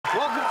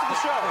Welcome to the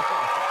show.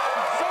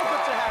 So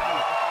good to have you.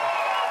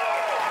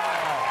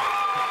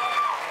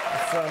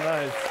 That's so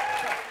nice.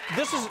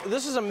 This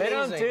is amazing. They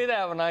don't do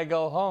that when I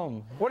go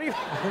home. What do you?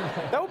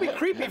 That would be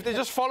creepy if they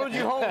just followed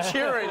you home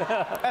cheering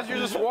as you're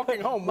just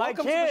walking home.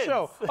 Welcome to the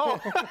show. Oh,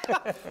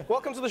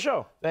 welcome to the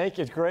show. Thank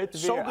you. It's great to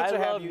be so here. Good to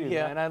have you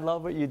here. Man. I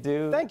love what you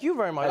do. Thank you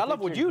very much. I love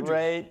what you do.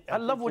 Great. I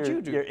love what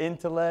you do. Your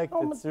intellect.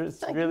 Oh, it's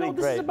thank really you.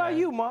 No, great. This is about man.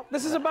 you, Mark.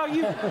 This is about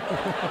you.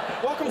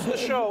 Welcome to the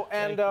show,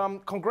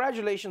 and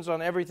congratulations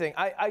on everything.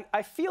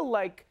 I feel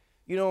like,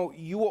 you know,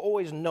 you were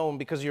always known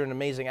because you're an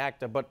amazing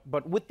actor,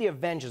 but with the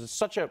Avengers, it's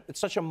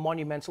such a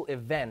monumental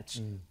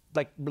event.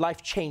 Like,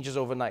 life changes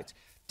overnight.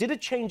 Did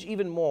it change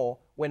even more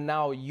when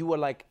now you were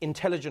like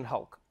Intelligent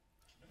Hulk?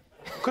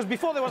 Because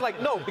before there was like,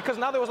 no, because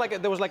now there was like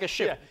a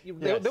shift.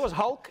 Yeah. There was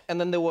Hulk, and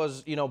then there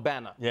was, you know,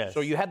 Banner. Yes.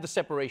 So you had the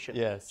separation.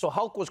 Yes. So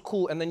Hulk was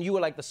cool, and then you were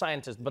like the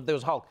scientist, but there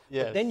was Hulk.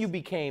 Yes. But then you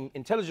became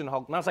Intelligent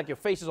Hulk. Now it's like your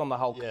face is on the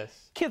Hulk.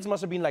 Yes. Kids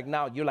must have been like,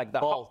 now you're like the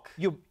Hulk.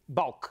 You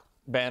Bulk.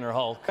 Banner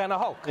Hulk. Banner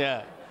Hulk.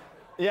 Yeah.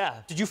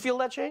 Yeah. Did you feel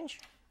that change?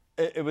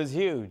 It was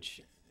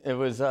huge. It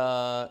was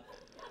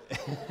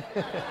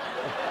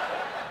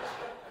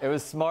it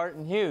was smart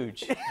and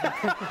huge.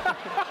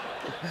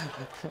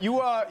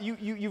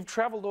 You've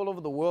traveled all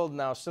over the world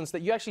now since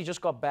that. You actually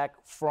just got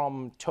back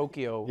from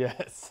Tokyo.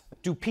 Yes.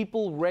 Do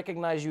people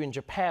recognize you in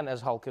Japan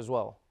as Hulk as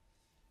well?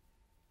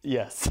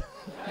 Yes.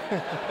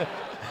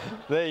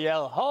 They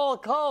yell,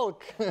 Hulk,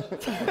 Hulk!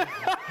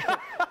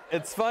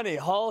 It's funny,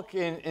 Hulk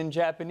in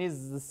Japanese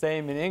is the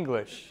same in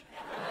English.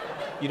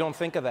 You don't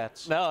think of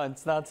that? No,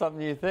 it's not something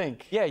you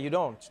think. Yeah, you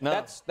don't. No.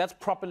 That's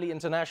properly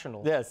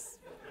international. Yes.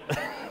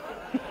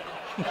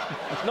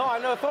 No, I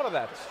never thought of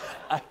that.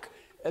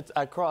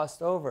 I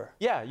crossed over.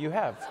 Yeah, you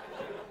have.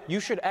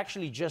 You should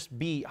actually just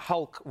be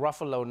Hulk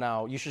Ruffalo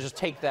now. You should just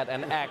take that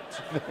and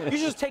act. You should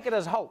just take it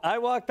as Hulk. I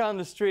walk down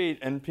the street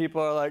and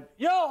people are like,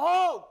 Yo,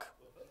 Hulk!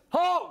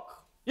 Hulk!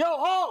 Yo,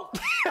 Hulk!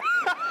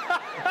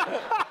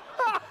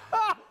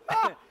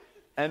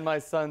 And my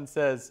son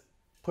says,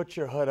 Put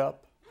your hood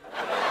up.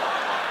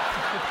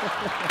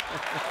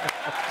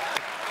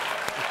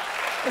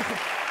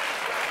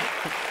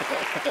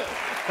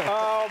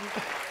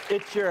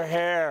 It's your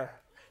hair.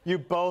 You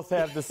both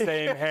have the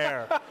same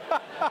hair.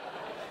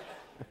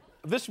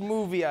 This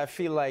movie, I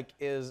feel like,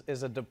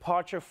 is a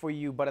departure for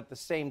you, but at the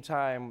same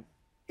time,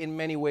 in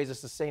many ways,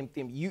 it's the same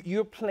theme.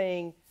 You're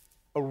playing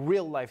a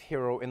real-life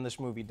hero in this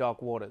movie,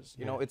 Dark Waters.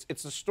 You know,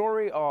 it's a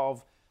story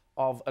of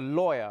a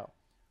lawyer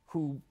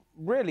who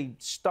really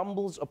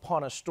stumbles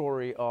upon a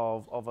story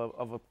of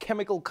a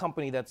chemical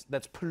company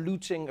that's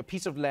polluting a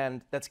piece of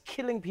land, that's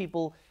killing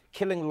people,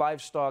 killing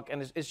livestock,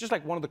 and it's just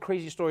like one of the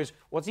crazy stories.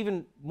 What's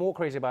even more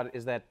crazy about it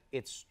is that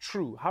it's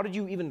true. How did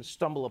you even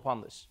stumble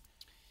upon this?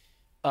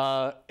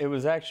 It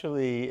was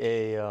actually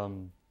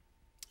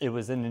it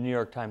was in the New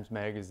York Times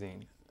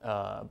Magazine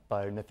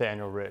by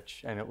Nathaniel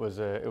Rich, and it was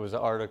an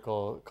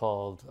article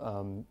called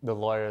 "The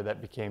Lawyer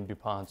That Became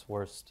DuPont's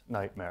Worst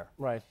Nightmare."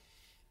 Right.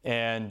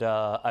 And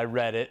I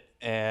read it,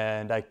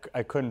 and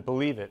I couldn't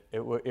believe it.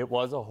 It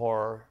was a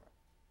horror,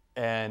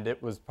 and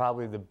it was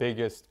probably the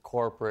biggest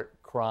corporate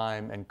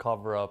crime and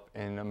cover-up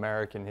in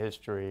American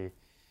history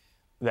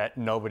that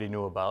nobody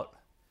knew about,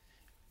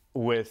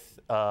 with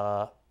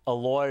a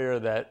lawyer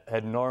that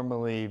had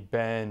normally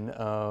been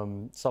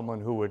someone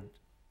who would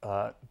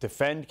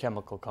defend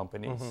chemical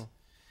companies,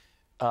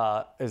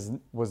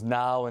 was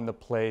now in the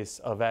place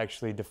of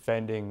actually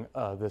defending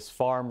this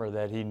farmer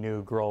that he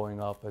knew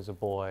growing up as a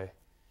boy,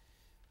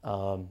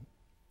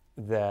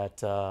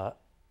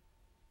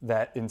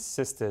 that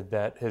insisted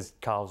that his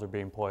cows are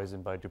being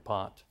poisoned by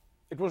DuPont.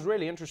 It was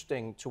really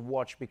interesting to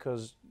watch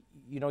because,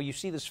 you know, you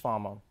see this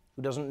farmer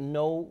who doesn't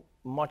know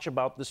much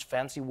about this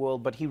fancy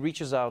world, but he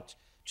reaches out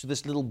to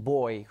this little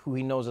boy who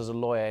he knows as a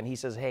lawyer, and he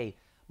says, hey,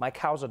 my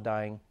cows are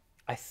dying.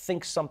 I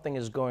think something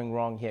is going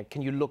wrong here.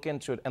 Can you look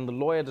into it? And the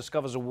lawyer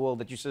discovers a world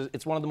that you say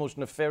it's one of the most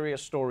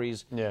nefarious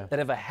stories that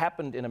ever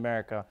happened in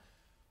America.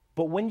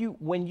 But when you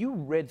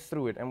read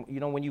through it, and you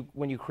know,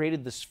 when you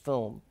created this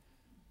film,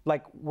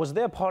 like, was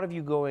there a part of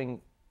you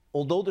going,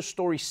 although the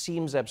story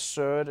seems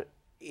absurd,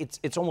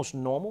 it's almost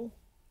normal?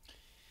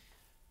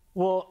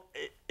 Well,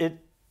 it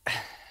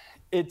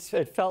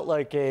felt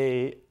like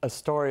a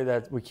story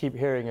that we keep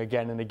hearing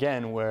again and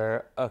again,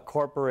 where a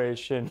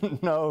corporation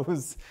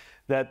knows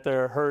that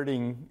they're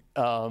hurting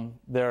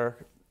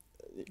their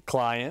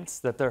clients,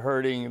 that they're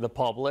hurting the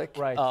public.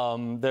 Right.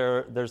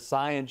 Their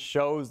science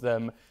shows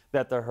them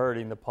that they're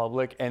hurting the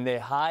public, and they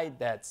hide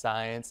that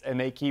science, and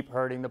they keep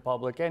hurting the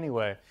public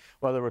anyway.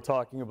 Whether we're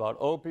talking about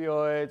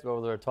opioids,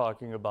 whether they're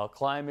talking about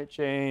climate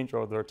change,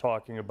 or they're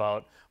talking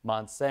about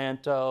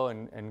Monsanto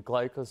and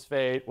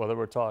glyphosate, whether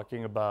we're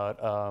talking about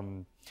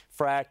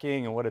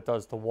fracking and what it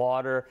does to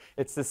water.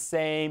 It's the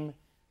same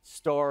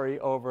story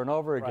over and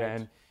over again.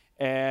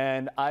 Right.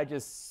 And I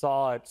just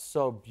saw it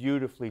so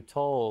beautifully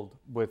told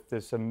with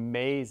this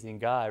amazing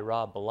guy,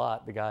 Rob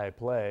Bilott, the guy I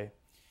play.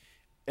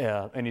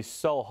 And he's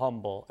so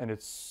humble, and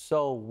it's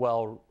so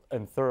well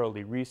and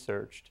thoroughly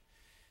researched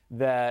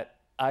that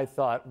I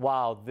thought,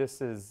 wow,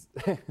 this is,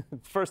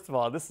 first of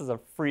all, this is a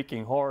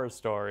freaking horror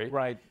story.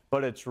 Right.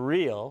 But it's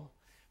real.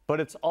 But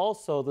it's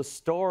also the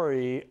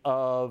story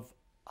of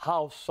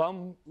how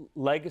some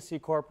legacy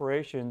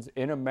corporations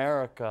in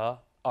America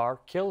are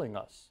killing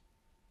us,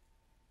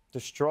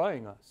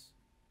 destroying us,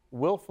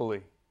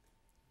 willfully.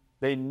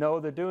 They know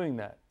they're doing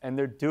that, and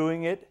they're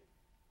doing it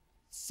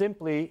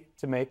simply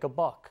to make a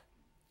buck.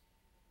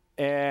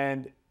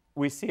 And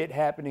we see it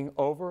happening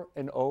over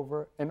and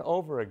over and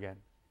over again.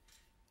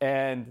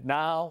 And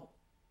now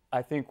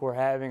I think we're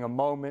having a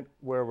moment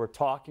where we're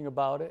talking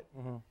about it.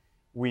 Mm-hmm.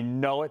 We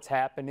know it's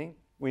happening.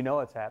 We know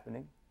it's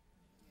happening.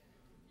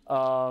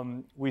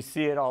 We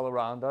see it all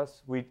around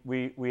us.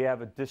 We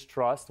have a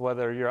distrust,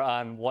 whether you're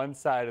on one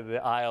side of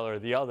the aisle or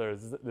the other.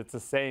 It's the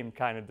same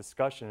kind of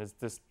discussion. It's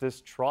this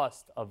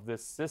distrust of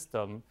this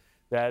system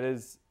that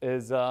is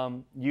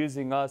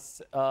using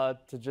us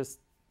to just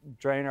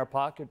drain our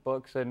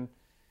pocketbooks and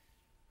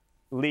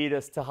lead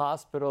us to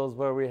hospitals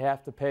where we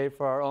have to pay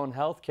for our own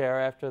health care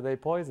after they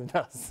poison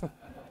us.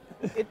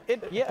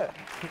 Yeah.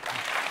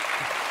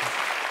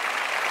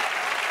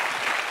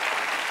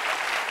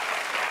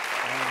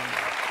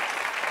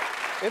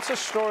 It's a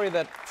story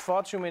that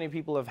far too many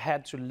people have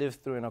had to live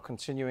through and are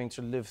continuing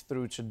to live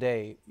through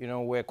today, you know,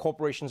 where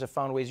corporations have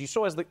found ways. You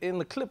saw in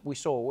the clip we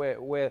saw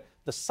where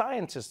the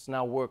scientists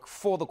now work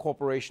for the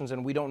corporations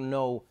and we don't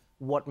know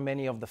what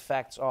many of the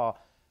facts are.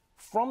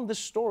 From this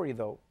story,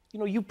 though, you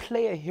know, you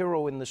play a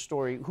hero in the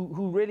story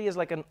who really is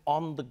like an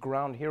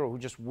on-the-ground hero who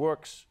just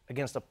works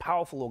against a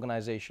powerful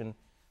organization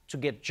to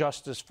get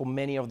justice for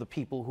many of the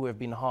people who have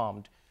been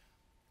harmed.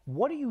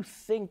 What do you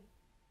think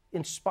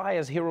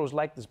inspires heroes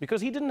like this?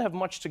 Because he didn't have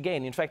much to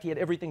gain. In fact, he had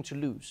everything to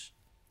lose.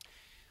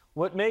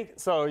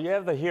 So you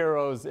have the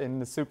heroes in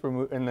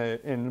the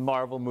in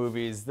Marvel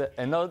movies,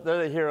 and they're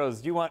the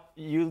heroes.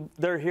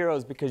 They're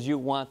heroes because you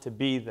want to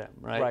be them,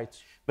 right?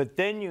 Right. But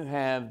then you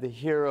have the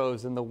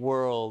heroes in the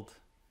world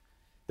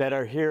that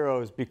are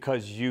heroes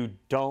because you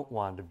don't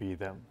want to be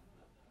them.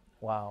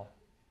 Wow.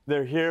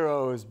 They're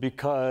heroes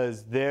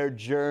because their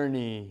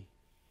journey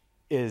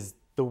is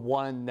the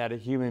one that a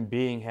human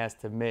being has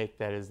to make,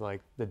 that is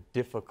like the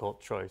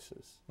difficult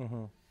choices.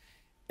 Mm-hmm.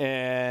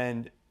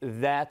 And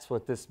that's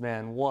what this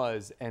man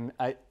was. And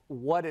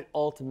what it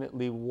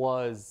ultimately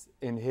was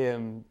in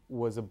him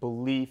was a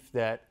belief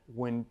that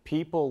when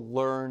people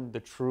learn the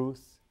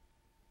truth,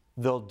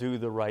 they'll do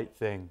the right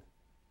thing.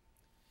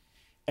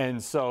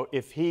 And so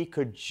if he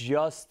could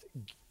just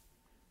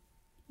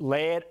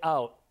lay it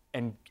out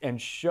and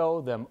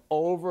show them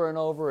over and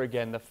over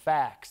again the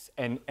facts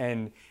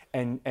and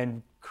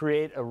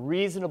create a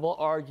reasonable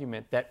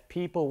argument that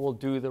people will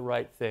do the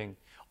right thing,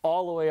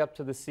 all the way up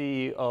to the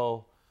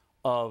CEO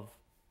of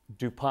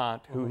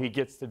DuPont, who he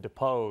gets to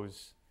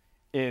depose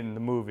in the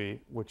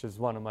movie, which is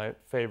one of my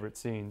favorite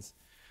scenes.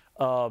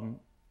 And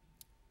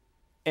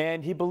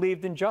he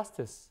believed in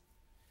justice.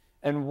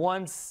 And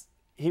once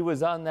he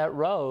was on that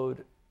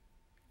road,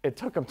 it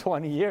took him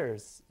 20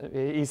 years.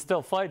 He's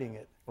still fighting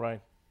it.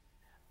 Right.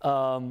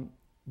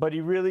 But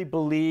he really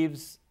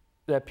believes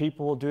that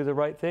people will do the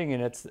right thing,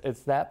 and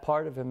it's that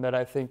part of him that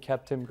I think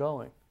kept him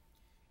going.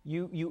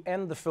 You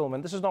end the film,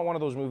 and this is not one of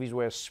those movies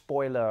where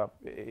spoiler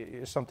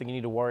is something you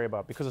need to worry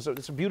about, because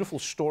it's a beautiful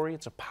story,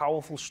 it's a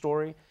powerful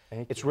story,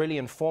 it's really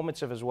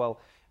informative as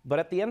well. But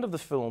at the end of the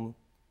film,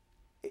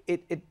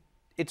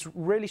 it's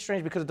really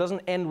strange because it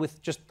doesn't end with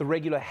just the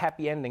regular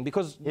happy ending.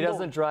 Because he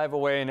doesn't drive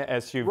away in an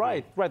SUV.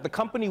 Right. The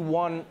company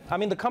won. I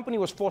mean, the company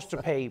was forced to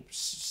pay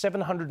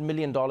 $700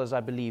 million, I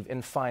believe,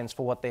 in fines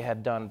for what they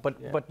had done.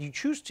 But you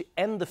choose to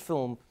end the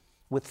film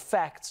with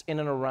facts in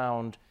and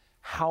around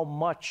how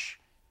much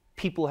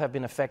people have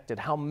been affected,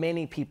 how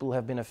many people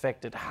have been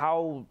affected,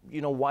 how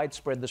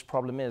widespread this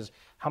problem is,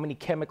 how many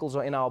chemicals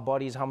are in our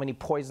bodies, how many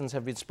poisons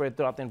have been spread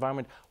throughout the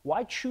environment.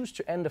 Why choose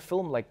to end a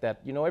film like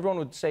that? You know, everyone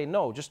would say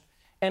no, just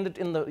end it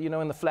in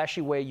the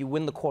flashy way. You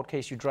win the court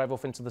case, you drive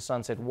off into the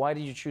sunset. Why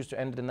did you choose to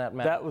end it in that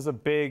manner? That was a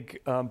big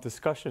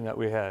discussion that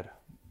we had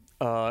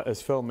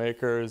as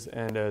filmmakers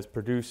and as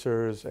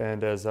producers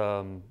and as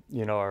our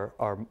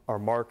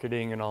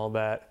marketing and all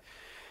that.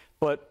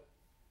 But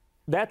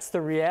that's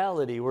the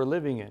reality we're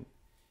living in.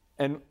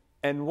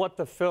 And what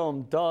the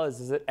film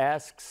does is it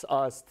asks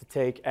us to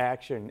take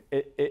action.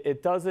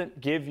 It doesn't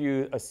give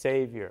you a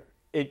savior.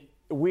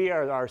 We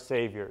are our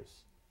saviors.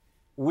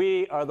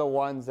 We are the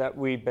ones that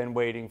we've been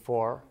waiting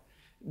for.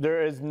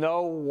 There is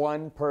no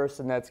one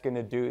person that's going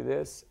to do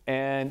this,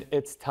 and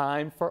it's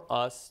time for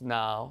us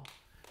now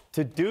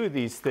to do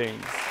these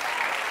things.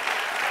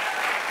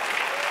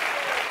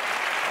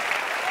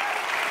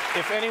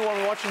 If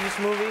anyone watches this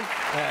movie,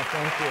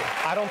 thank you.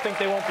 I don't think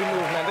they won't be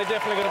moved, man. They're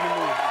definitely going to be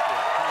moved.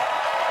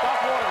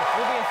 Dark Waters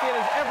will be in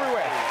theaters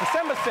everywhere.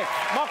 December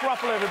 6th. Mark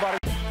Ruffalo, everybody.